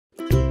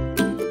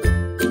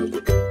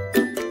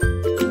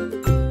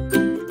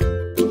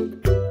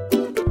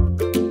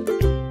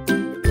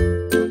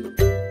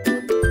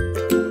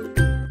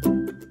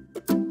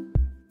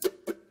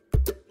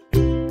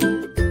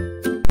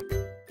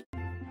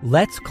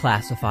Let's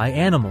Classify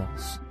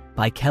Animals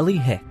by Kelly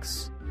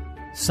Hicks.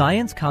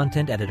 Science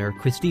Content Editor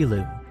Christy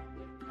Liu.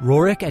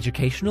 Rorick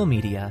Educational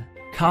Media.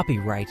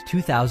 Copyright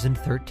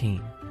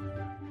 2013.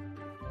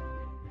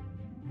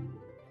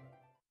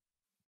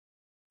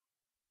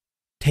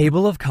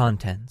 Table of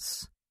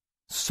Contents.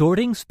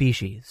 Sorting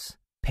Species,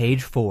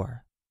 page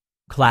 4.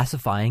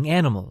 Classifying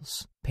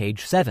Animals,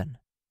 page 7.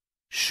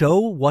 Show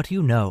What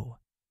You Know,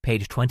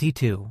 page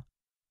 22.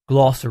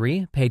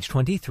 Glossary, page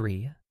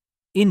 23.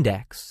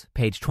 Index,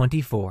 page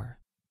 24.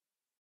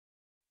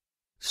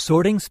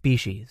 Sorting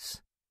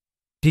Species.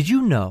 Did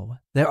you know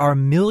there are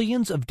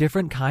millions of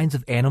different kinds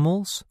of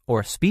animals,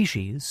 or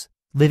species,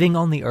 living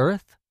on the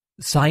Earth?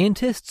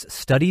 Scientists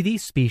study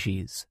these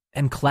species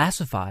and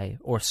classify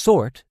or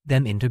sort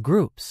them into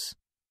groups.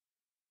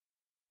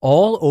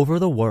 All over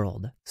the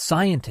world,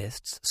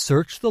 scientists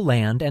search the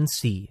land and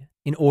sea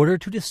in order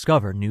to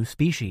discover new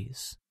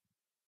species.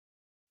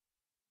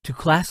 To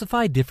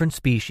classify different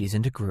species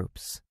into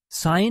groups,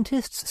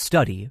 scientists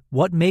study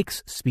what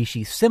makes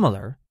species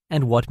similar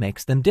and what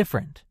makes them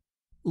different.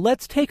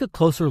 Let's take a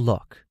closer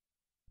look.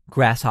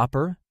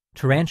 Grasshopper,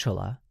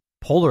 tarantula,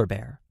 polar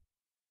bear.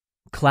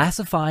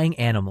 Classifying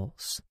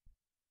animals.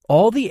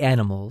 All the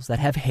animals that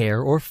have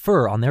hair or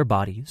fur on their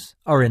bodies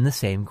are in the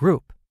same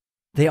group.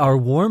 They are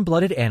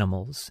warm-blooded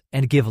animals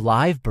and give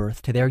live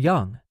birth to their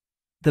young.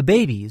 The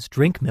babies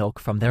drink milk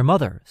from their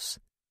mothers.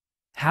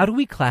 How do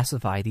we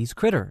classify these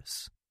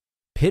critters?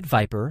 Pit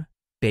viper,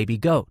 baby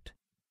goat.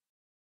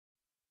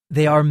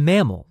 They are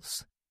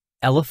mammals.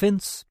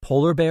 Elephants,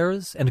 polar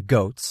bears, and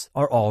goats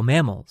are all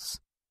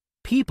mammals.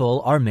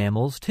 People are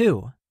mammals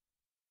too.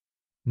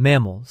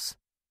 Mammals.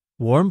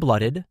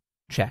 Warm-blooded,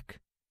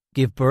 check.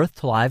 Give birth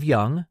to live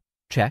young,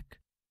 check.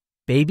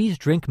 Babies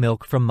drink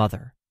milk from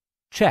mother,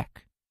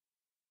 check.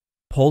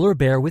 Polar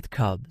bear with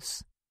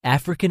cubs,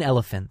 African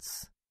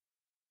elephants.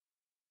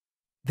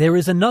 There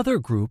is another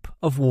group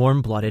of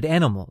warm-blooded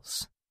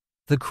animals.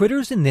 The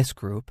critters in this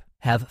group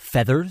have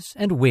feathers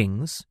and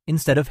wings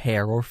instead of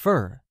hair or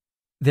fur.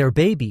 Their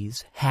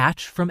babies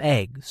hatch from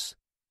eggs.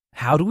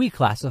 How do we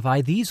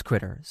classify these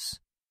critters?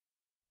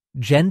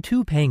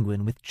 Gentoo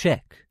penguin with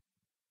chick.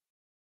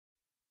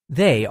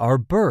 They are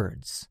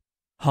birds.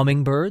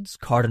 Hummingbirds,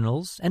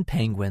 cardinals, and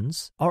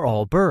penguins are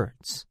all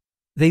birds.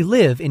 They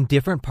live in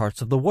different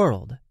parts of the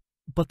world,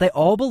 but they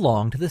all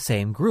belong to the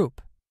same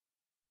group.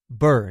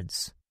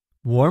 Birds.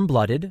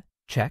 Warm-blooded,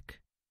 check.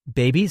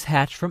 Babies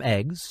hatch from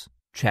eggs,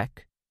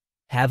 check.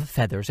 Have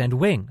feathers and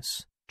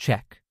wings,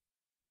 check.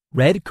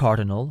 Red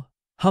cardinal,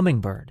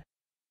 hummingbird.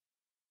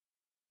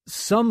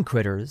 Some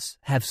critters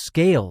have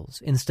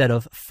scales instead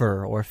of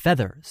fur or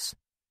feathers.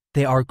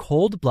 They are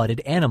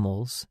cold-blooded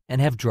animals and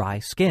have dry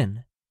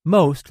skin.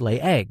 Most lay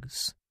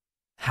eggs.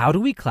 How do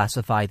we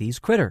classify these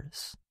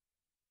critters?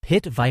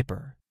 Pit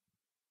viper.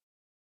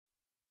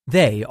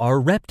 They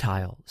are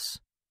reptiles.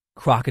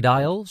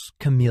 Crocodiles,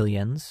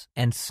 chameleons,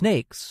 and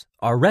snakes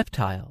are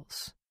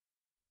reptiles.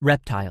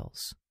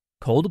 Reptiles.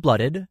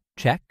 Cold-blooded,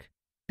 check.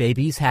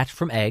 Babies hatch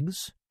from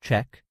eggs,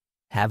 check.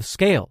 Have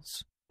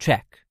scales,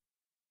 check.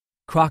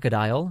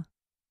 Crocodile,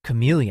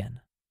 chameleon.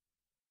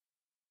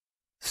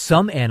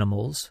 Some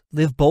animals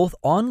live both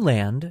on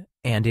land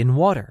and in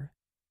water.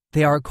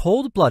 They are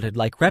cold-blooded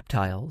like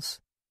reptiles,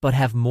 but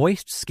have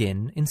moist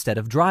skin instead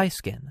of dry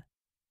skin.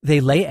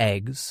 They lay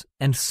eggs,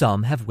 and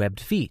some have webbed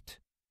feet.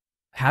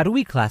 How do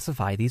we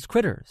classify these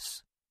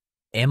critters?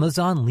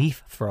 Amazon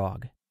leaf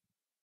frog.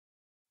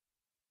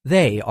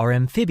 They are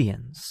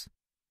amphibians.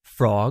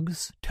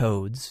 Frogs,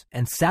 toads,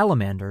 and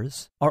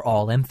salamanders are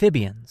all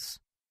amphibians.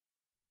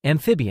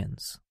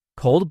 Amphibians.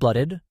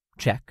 Cold-blooded,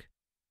 check.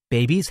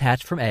 Babies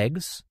hatch from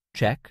eggs,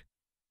 check.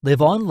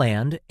 Live on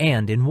land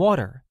and in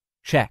water,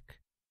 check.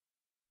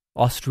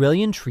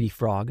 Australian tree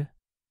frog,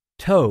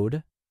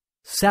 toad,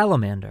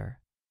 salamander.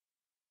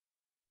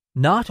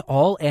 Not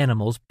all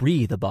animals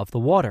breathe above the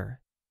water.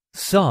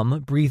 Some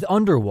breathe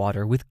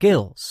underwater with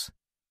gills.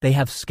 They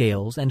have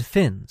scales and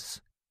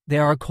fins. They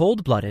are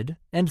cold-blooded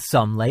and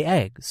some lay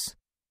eggs.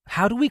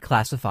 How do we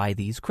classify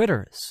these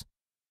critters?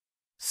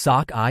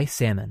 Sockeye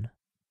salmon.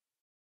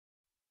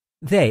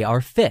 They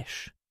are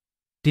fish.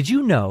 Did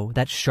you know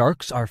that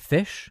sharks are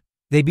fish?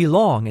 They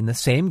belong in the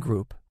same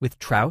group with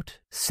trout,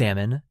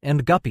 salmon,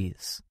 and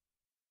guppies.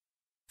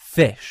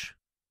 Fish.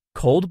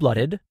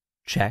 Cold-blooded,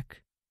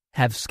 check.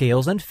 Have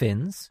scales and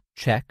fins,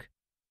 check.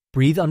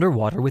 Breathe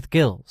underwater with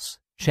gills,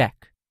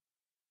 check.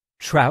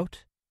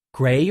 Trout,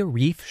 gray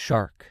reef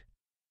shark.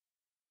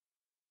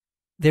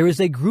 There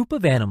is a group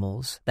of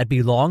animals that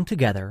belong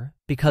together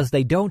because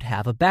they don't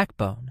have a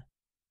backbone.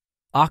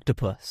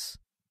 Octopus.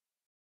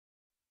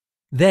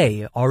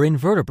 They are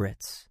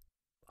invertebrates.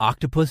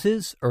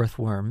 Octopuses,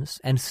 earthworms,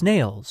 and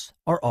snails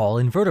are all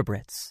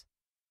invertebrates.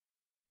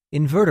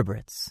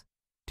 Invertebrates.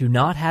 Do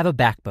not have a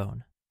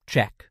backbone.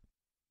 Check.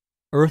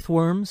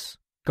 Earthworms,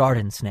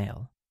 garden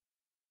snail.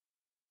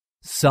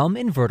 Some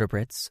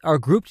invertebrates are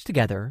grouped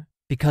together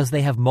because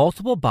they have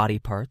multiple body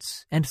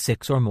parts and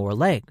 6 or more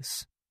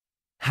legs.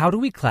 How do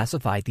we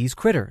classify these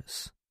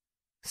critters?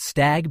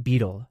 Stag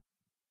beetle.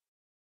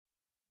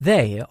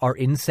 They are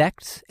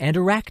insects and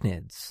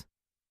arachnids.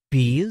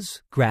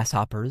 Bees,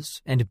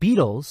 grasshoppers, and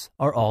beetles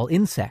are all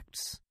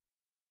insects.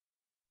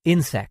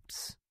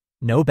 Insects.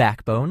 No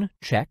backbone,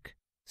 check.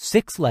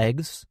 6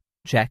 legs,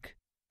 check.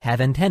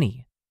 Have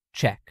antennae,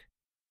 check.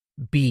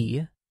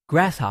 Bee,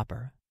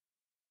 grasshopper.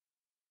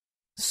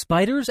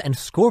 Spiders and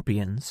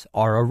scorpions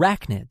are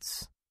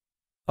arachnids.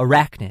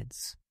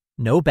 Arachnids.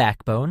 No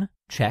backbone,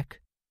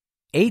 check.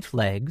 8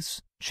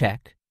 legs,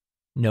 check.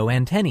 No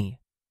antennae,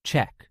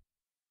 check.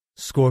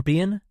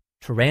 Scorpion,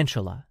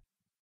 tarantula.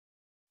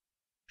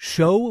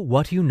 Show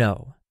what you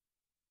know.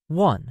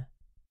 1.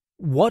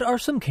 What are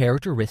some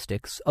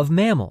characteristics of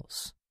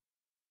mammals?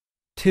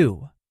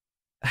 2.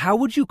 How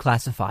would you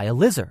classify a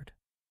lizard?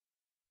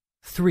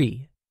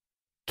 3.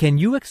 Can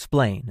you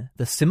explain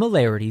the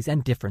similarities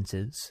and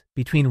differences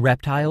between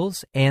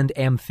reptiles and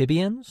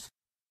amphibians?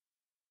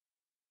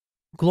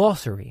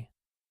 Glossary.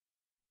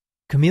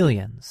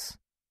 Chameleons.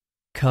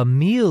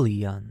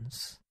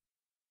 Chameleons.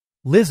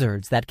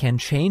 Lizards that can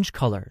change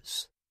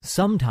colors,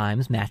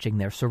 sometimes matching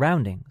their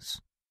surroundings.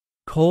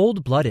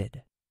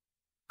 Cold-blooded.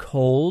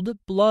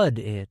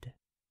 Cold-blooded.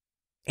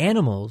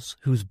 Animals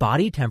whose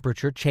body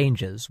temperature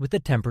changes with the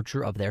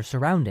temperature of their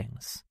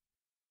surroundings.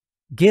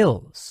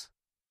 Gills.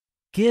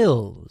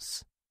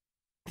 Gills.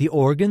 The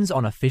organs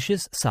on a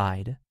fish's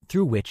side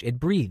through which it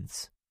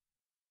breathes.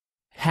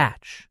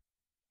 Hatch.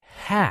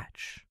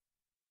 Hatch.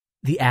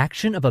 The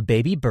action of a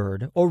baby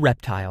bird or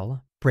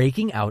reptile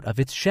breaking out of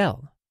its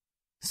shell.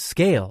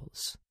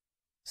 Scales.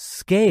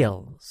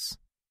 Scales.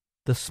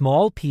 The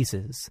small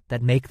pieces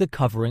that make the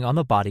covering on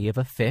the body of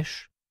a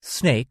fish,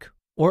 snake,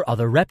 or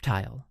other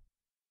reptile.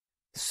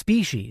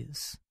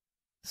 Species.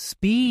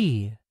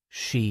 Species.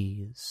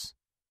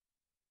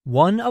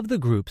 One of the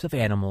groups of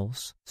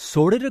animals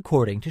sorted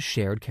according to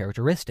shared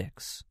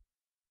characteristics.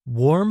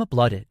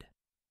 Warm-blooded.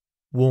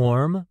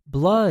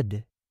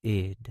 Warm-blooded.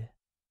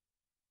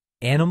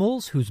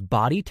 Animals whose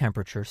body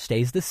temperature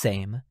stays the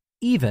same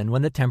even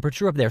when the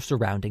temperature of their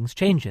surroundings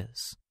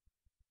changes.